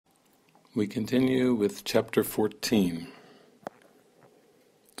We continue with Chapter 14,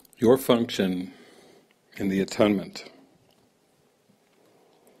 Your Function in the Atonement.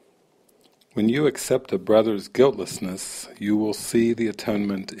 When you accept a brother's guiltlessness, you will see the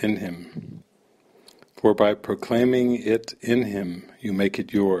atonement in him. For by proclaiming it in him, you make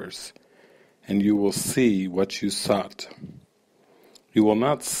it yours, and you will see what you sought. You will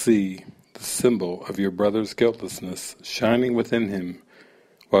not see the symbol of your brother's guiltlessness shining within him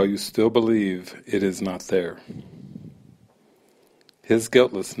while you still believe it is not there. His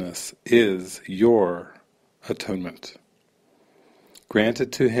guiltlessness is your atonement. Grant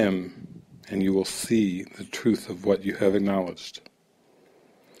it to him, and you will see the truth of what you have acknowledged.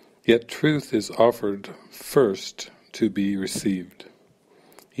 Yet truth is offered first to be received,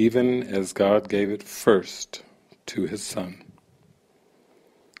 even as God gave it first to His Son.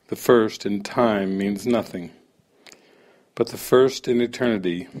 The first in time means nothing, but the first in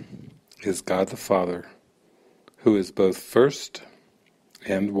eternity is God the Father, who is both first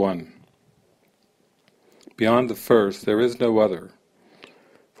and one. Beyond the first there is no other,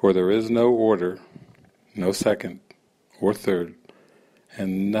 for there is no order, no second or third,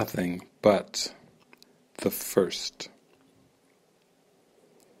 and nothing but the first.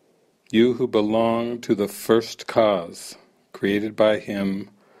 You who belong to the first cause, created by Him,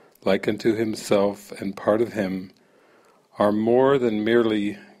 like unto Himself and part of Him, are more than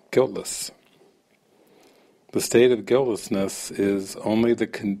merely guiltless. The state of guiltlessness is only the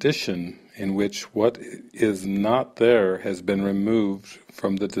condition in which what is not there has been removed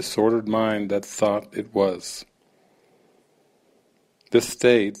from the disordered mind that thought it was. This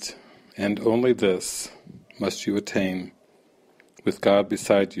state, and only this, must you attain, with God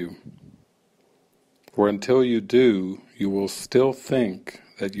beside you. For until you do, you will still think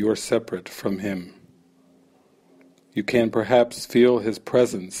that you are separate from Him. You can perhaps feel His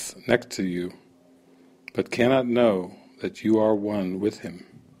presence next to you, but cannot know that you are one with Him.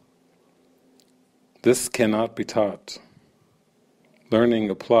 This cannot be taught. Learning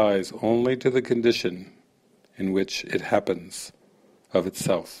applies only to the condition in which it happens of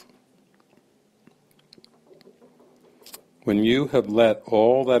itself. When you have let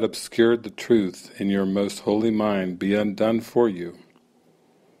all that obscured the truth in your most holy mind be undone for you,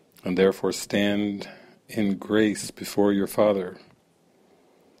 and therefore stand in grace before your Father,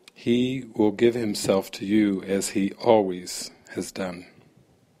 He will give Himself to you as He always has done.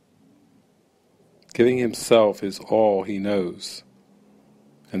 Giving Himself is all He knows,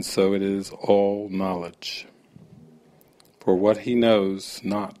 and so it is all knowledge. For what He knows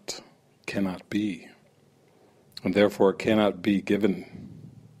not cannot be, and therefore cannot be given.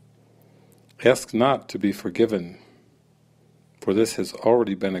 Ask not to be forgiven, for this has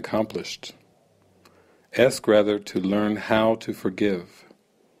already been accomplished. Ask rather to learn how to forgive,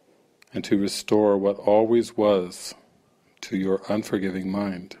 and to restore what always was to your unforgiving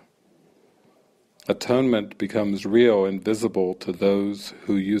mind. Atonement becomes real and visible to those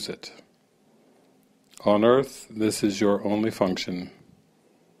who use it. On earth, this is your only function,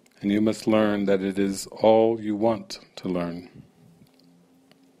 and you must learn that it is all you want to learn.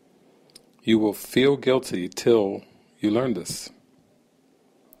 You will feel guilty till you learn this.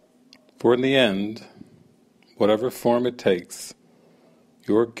 For in the end, whatever form it takes,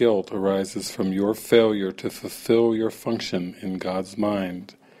 your guilt arises from your failure to fulfill your function in God's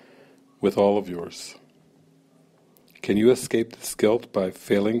mind with all of yours. Can you escape this guilt by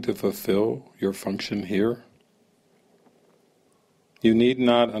failing to fulfill your function here? You need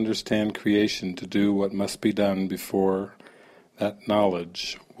not understand creation to do what must be done before that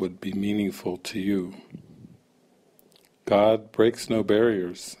knowledge would be meaningful to you. God breaks no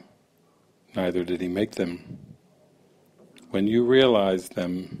barriers, neither did He make them. When you realize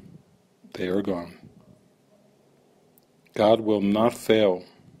them, they are gone. God will not fail,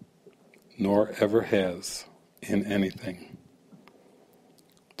 nor ever has, in anything.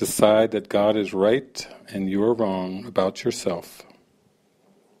 Decide that God is right and you are wrong about yourself.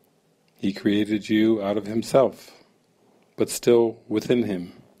 He created you out of Himself, but still within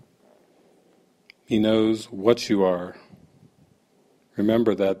Him. He knows what you are.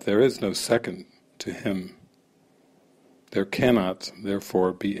 Remember that there is no second to Him. There cannot,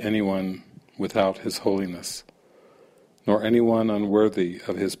 therefore, be anyone without His holiness, nor anyone unworthy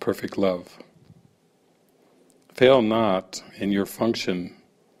of His perfect love. Fail not in your function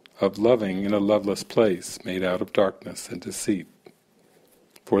of loving in a loveless place made out of darkness and deceit,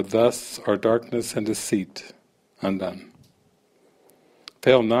 for thus are darkness and deceit undone.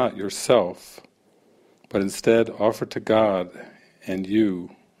 Fail not yourself, but instead offer to God and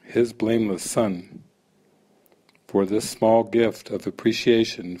you His blameless Son, For this small gift of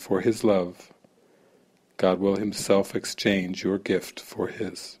appreciation for His love, God will Himself exchange your gift for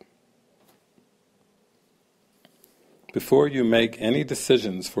His. Before you make any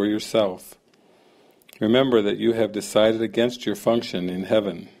decisions for yourself, remember that you have decided against your function in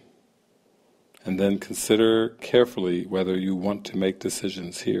heaven, and then consider carefully whether you want to make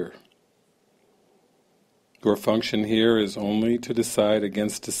decisions here. Your function here is only to decide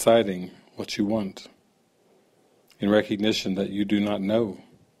against deciding what you want, in recognition that you do not know.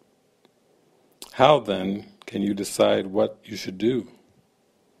 How then can you decide what you should do?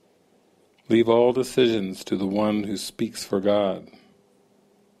 Leave all decisions to the one who speaks for God,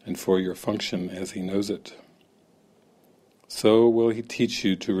 and for your function as He knows it. So will He teach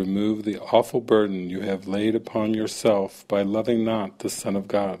you to remove the awful burden you have laid upon yourself by loving not the Son of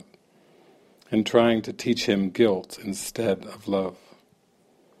God, and trying to teach Him guilt instead of love.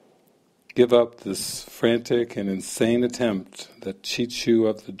 Give up this frantic and insane attempt that cheats you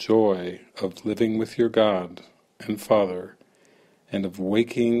of the joy of living with your God and Father, and of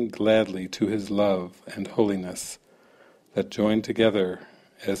waking gladly to His love and holiness that join together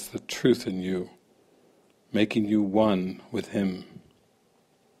as the truth in you, making you one with Him.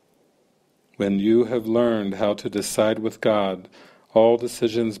 When you have learned how to decide with God, all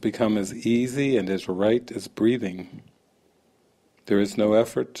decisions become as easy and as right as breathing. There is no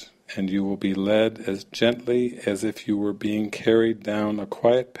effort, and you will be led as gently as if you were being carried down a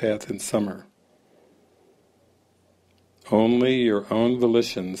quiet path in summer. Only your own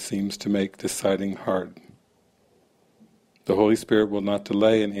volition seems to make deciding hard. The Holy Spirit will not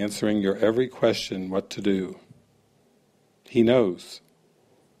delay in answering your every question what to do. He knows,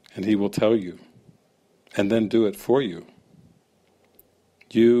 and He will tell you, and then do it for you.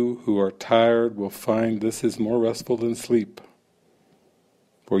 You who are tired will find this is more restful than sleep,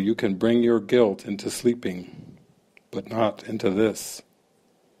 for you can bring your guilt into sleeping, but not into this.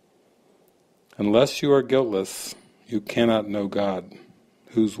 Unless you are guiltless, you cannot know God,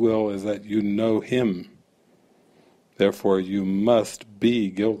 whose will is that you know Him. Therefore you must be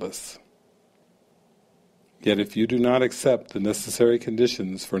guiltless. Yet if you do not accept the necessary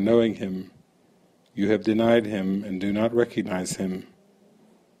conditions for knowing Him, you have denied Him and do not recognize Him,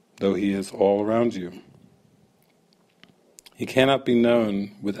 though He is all around you. He cannot be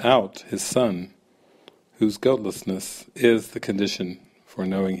known without His Son, whose guiltlessness is the condition for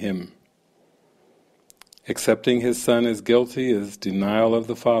knowing Him. Accepting His Son as guilty is denial of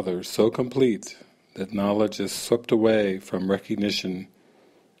the Father so complete that knowledge is swept away from recognition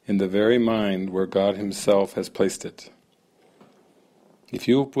in the very mind where God Himself has placed it. If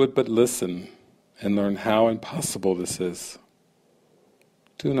you would but listen and learn how impossible this is,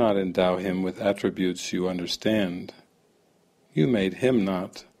 do not endow Him with attributes you understand. You made Him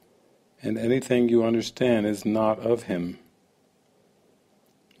not, and anything you understand is not of Him.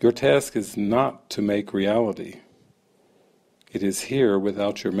 Your task is not to make reality. It is here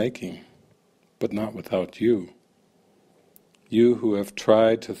without your making, but not without you. You who have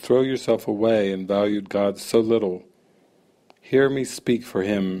tried to throw yourself away and valued God so little, hear me speak for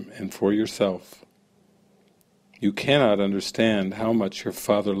Him and for yourself. You cannot understand how much your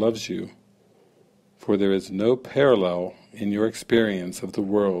Father loves you, for there is no parallel in your experience of the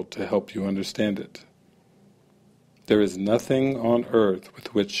world to help you understand it. There is nothing on earth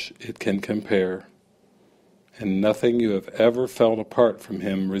with which it can compare, and nothing you have ever felt apart from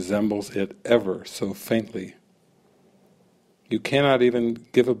Him resembles it ever so faintly. You cannot even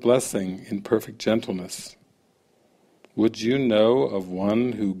give a blessing in perfect gentleness. Would you know of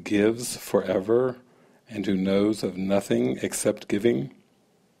one who gives forever and who knows of nothing except giving?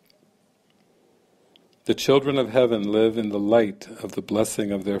 The children of heaven live in the light of the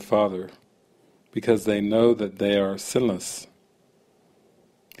blessing of their Father, because they know that they are sinless.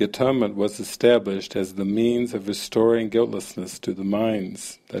 The Atonement was established as the means of restoring guiltlessness to the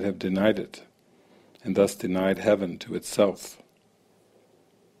minds that have denied it, and thus denied heaven to itself.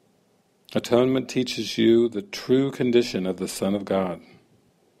 Atonement teaches you the true condition of the Son of God.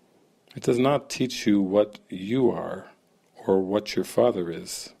 It does not teach you what you are, or what your Father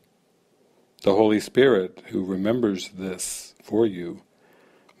is. The Holy Spirit, who remembers this for you,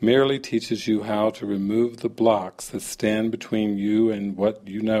 merely teaches you how to remove the blocks that stand between you and what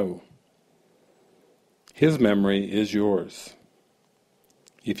you know. His memory is yours.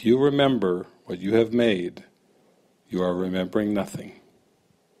 If you remember what you have made, you are remembering nothing.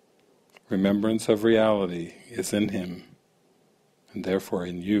 Remembrance of reality is in Him, and therefore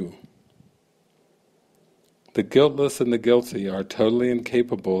in you. The guiltless and the guilty are totally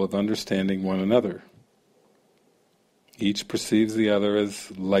incapable of understanding one another. Each perceives the other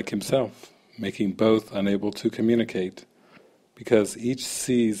as like himself, making both unable to communicate, because each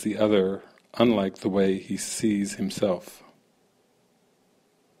sees the other unlike the way he sees himself.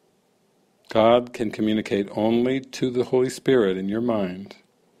 God can communicate only to the Holy Spirit in your mind,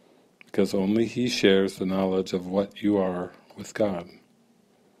 because only He shares the knowledge of what you are with God.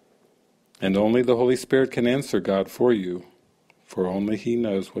 And only the Holy Spirit can answer God for you, for only He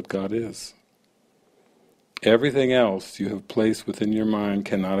knows what God is. Everything else you have placed within your mind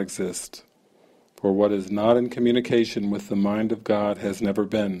cannot exist, for what is not in communication with the mind of God has never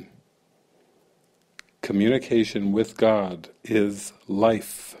been. Communication with God is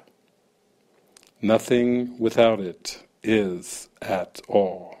life. Nothing without it is at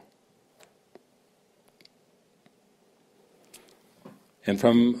all. And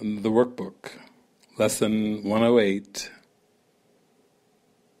from the Workbook, Lesson 108,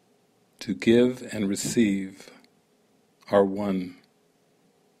 to give and receive are one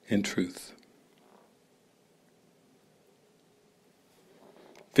in truth.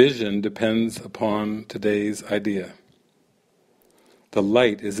 Vision depends upon today's idea. The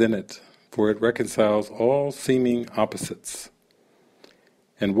light is in it, for it reconciles all seeming opposites.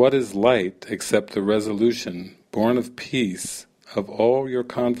 And what is light except the resolution, born of peace, of all your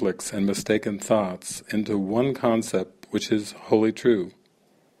conflicts and mistaken thoughts into one concept which is wholly true?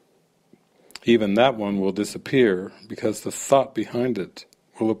 Even that one will disappear, because the thought behind it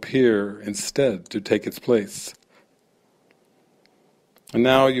will appear instead to take its place. And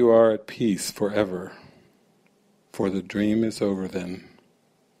now you are at peace forever, for the dream is over then.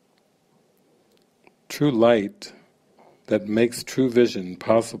 True light that makes true vision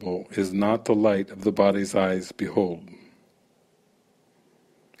possible is not the light of the body's eyes behold.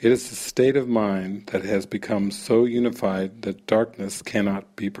 It is the state of mind that has become so unified that darkness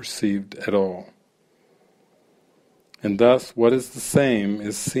cannot be perceived at all. And thus what is the same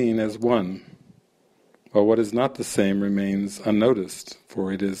is seen as one, while what is not the same remains unnoticed,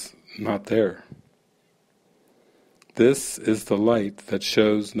 for it is not there. This is the light that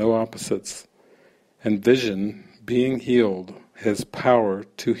shows no opposites, and vision, being healed, has power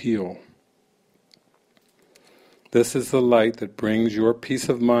to heal. This is the light that brings your peace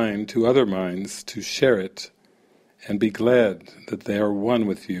of mind to other minds to share it and be glad that they are one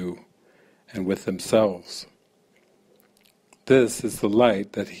with you and with themselves. This is the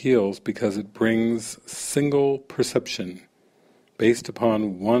light that heals because it brings single perception based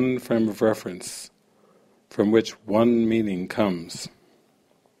upon one frame of reference from which one meaning comes.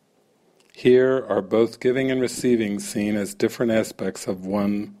 Here are both giving and receiving seen as different aspects of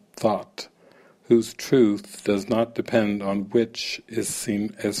one thought, whose truth does not depend on which is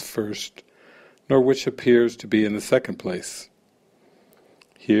seen as first, nor which appears to be in the second place.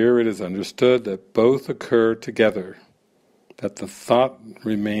 Here it is understood that both occur together, that the thought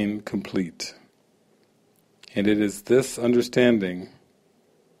remain complete. And it is this understanding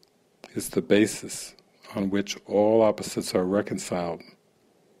is the basis on which all opposites are reconciled,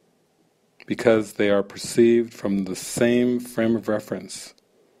 because they are perceived from the same frame of reference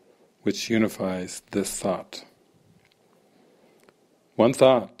which unifies this thought. One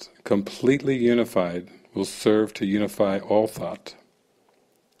thought, completely unified, will serve to unify all thought.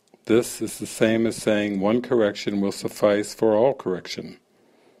 This is the same as saying one correction will suffice for all correction,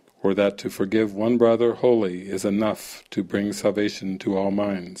 or that to forgive one brother wholly is enough to bring salvation to all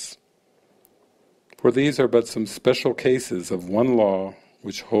minds. For these are but some special cases of one law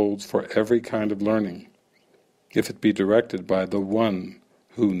which holds for every kind of learning, if it be directed by the one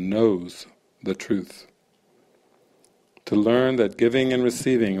who knows the truth. To learn that giving and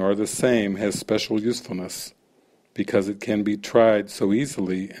receiving are the same has special usefulness, because it can be tried so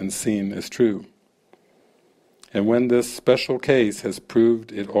easily and seen as true. And when this special case has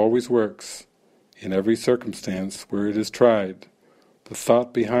proved it always works, in every circumstance where it is tried, the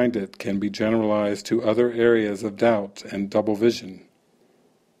thought behind it can be generalized to other areas of doubt and double vision.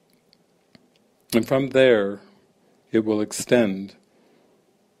 And from there it will extend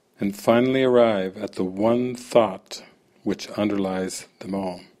and finally arrive at the one thought which underlies them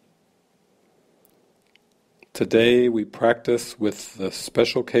all. Today we practice with the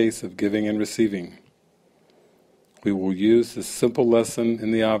special case of giving and receiving. We will use this simple lesson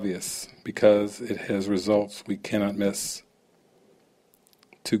in the obvious, because it has results we cannot miss.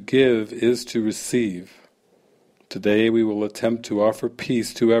 To give is to receive. Today we will attempt to offer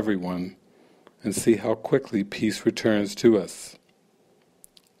peace to everyone, and see how quickly peace returns to us.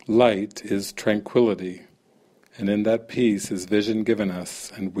 Light is tranquility, and in that peace is vision given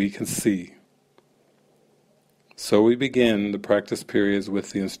us, and we can see. So we begin the practice periods with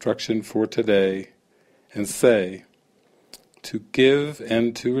the instruction for today, and say, To give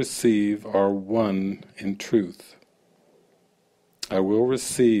and to receive are one in truth. I will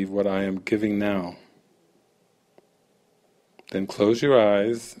receive what I am giving now. Then close your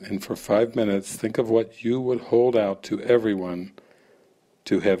eyes and for 5 minutes think of what you would hold out to everyone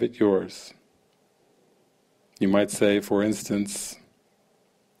to have it yours. You might say, for instance,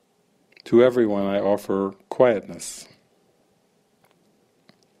 to everyone I offer quietness.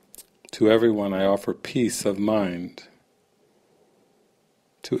 To everyone I offer peace of mind.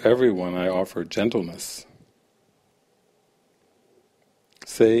 To everyone I offer gentleness.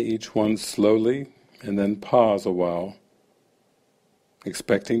 Say each one slowly and then pause a while,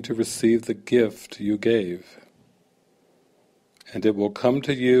 expecting to receive the gift you gave. And it will come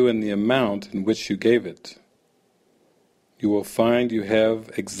to you in the amount in which you gave it. You will find you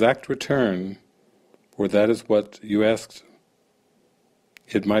have exact return, for that is what you asked.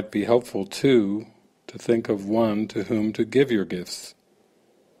 It might be helpful, too, to think of one to whom to give your gifts.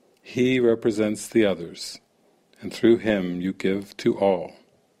 He represents the others, and through him you give to all.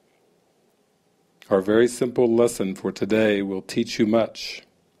 Our very simple lesson for today will teach you much.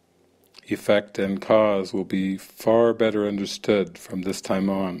 Effect and cause will be far better understood from this time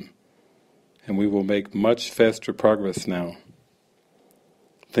on, and we will make much faster progress now.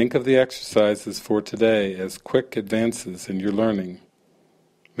 Think of the exercises for today as quick advances in your learning,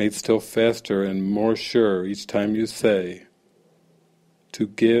 made still faster and more sure each time you say, to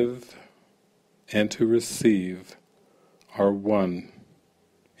give and to receive are one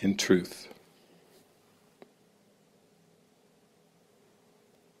in truth.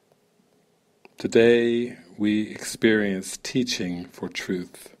 Today we experience teaching for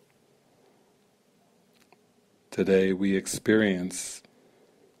truth. Today we experience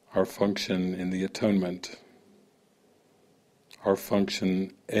our function in the Atonement, our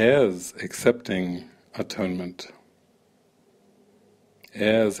function as accepting atonement,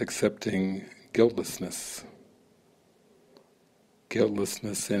 as accepting guiltlessness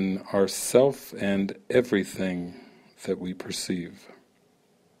in ourself and everything that we perceive.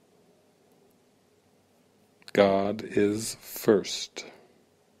 God is first.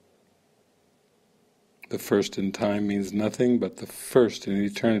 The first in time means nothing, but the first in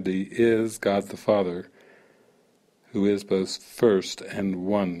eternity is God the Father, who is both first and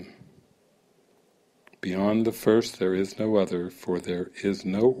one. Beyond the first there is no other, for there is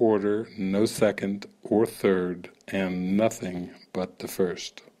no order, no second or third, and nothing but the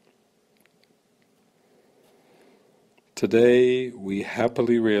first. Today we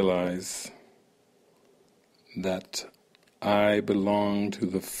happily realize that I belong to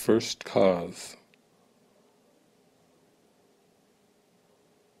the first cause.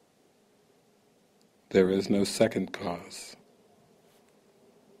 There is no second cause.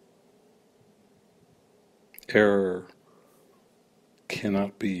 Error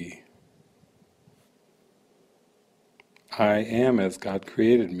cannot be. I am as God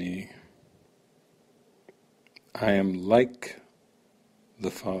created me. I am like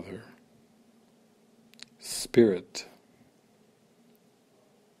the Father, Spirit,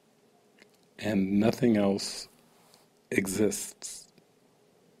 and nothing else exists.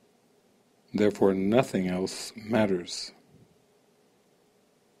 Therefore nothing else matters.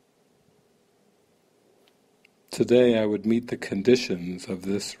 Today I would meet the conditions of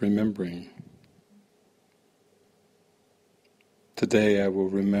this remembering. Today I will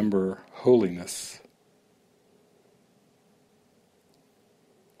remember holiness.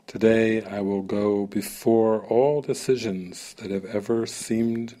 Today I will go before all decisions that have ever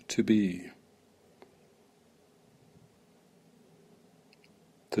seemed to be.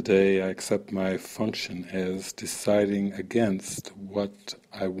 Today I accept my function as deciding against what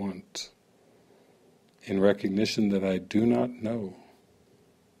I want, in recognition that I do not know.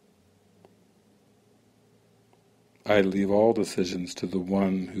 I leave all decisions to the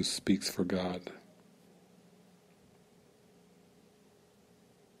one who speaks for God.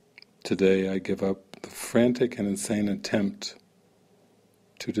 Today I give up the frantic and insane attempt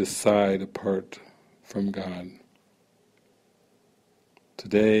to decide apart from God.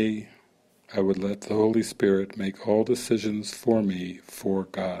 Today I would let the Holy Spirit make all decisions for me for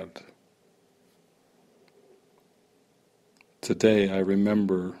God. Today I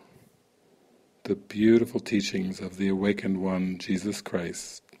remember the beautiful teachings of the Awakened One, Jesus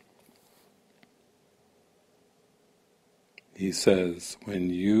Christ. He says, when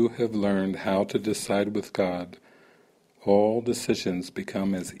you have learned how to decide with God, all decisions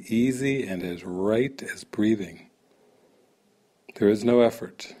become as easy and as right as breathing. There is no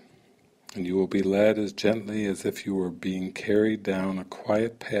effort, and you will be led as gently as if you were being carried down a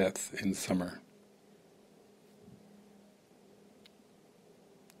quiet path in summer.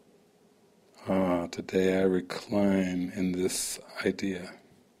 Today I recline in this idea,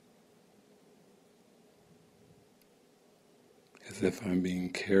 as if I'm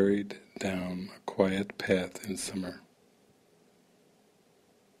being carried down a quiet path in summer.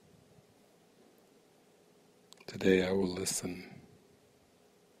 Today I will listen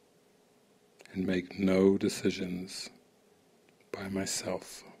and make no decisions by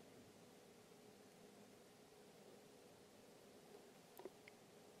myself.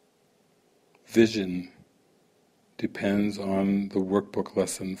 Vision depends on the workbook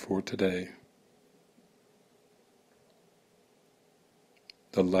lesson for today.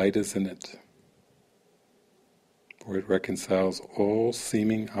 The light is in it, for it reconciles all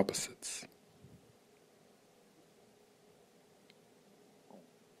seeming opposites.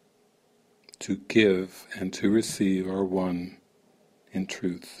 To give and to receive are one in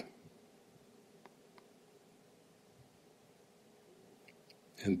truth.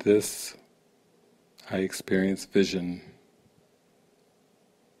 In this I experience vision,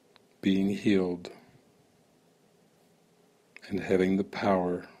 being healed, and having the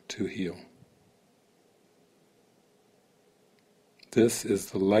power to heal. This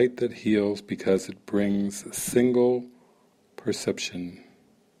is the light that heals because it brings single perception.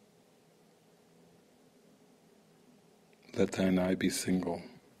 Let thine eye be single.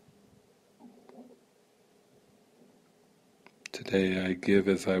 Today I give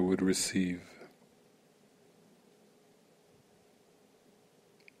as I would receive.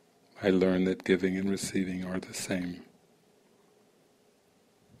 I learn that giving and receiving are the same.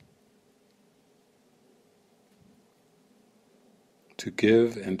 To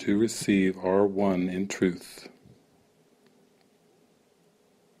give and to receive are one in truth.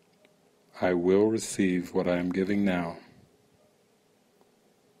 I will receive what I am giving now.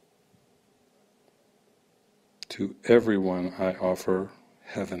 To everyone I offer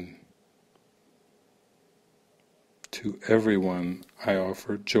heaven. To everyone I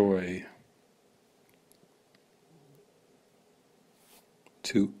offer joy.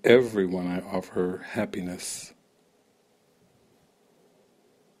 To everyone I offer happiness.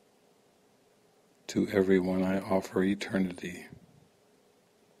 To everyone I offer eternity.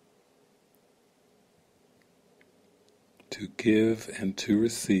 To give and to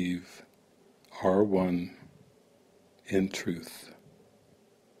receive are one in truth.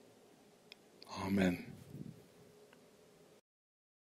 Amen.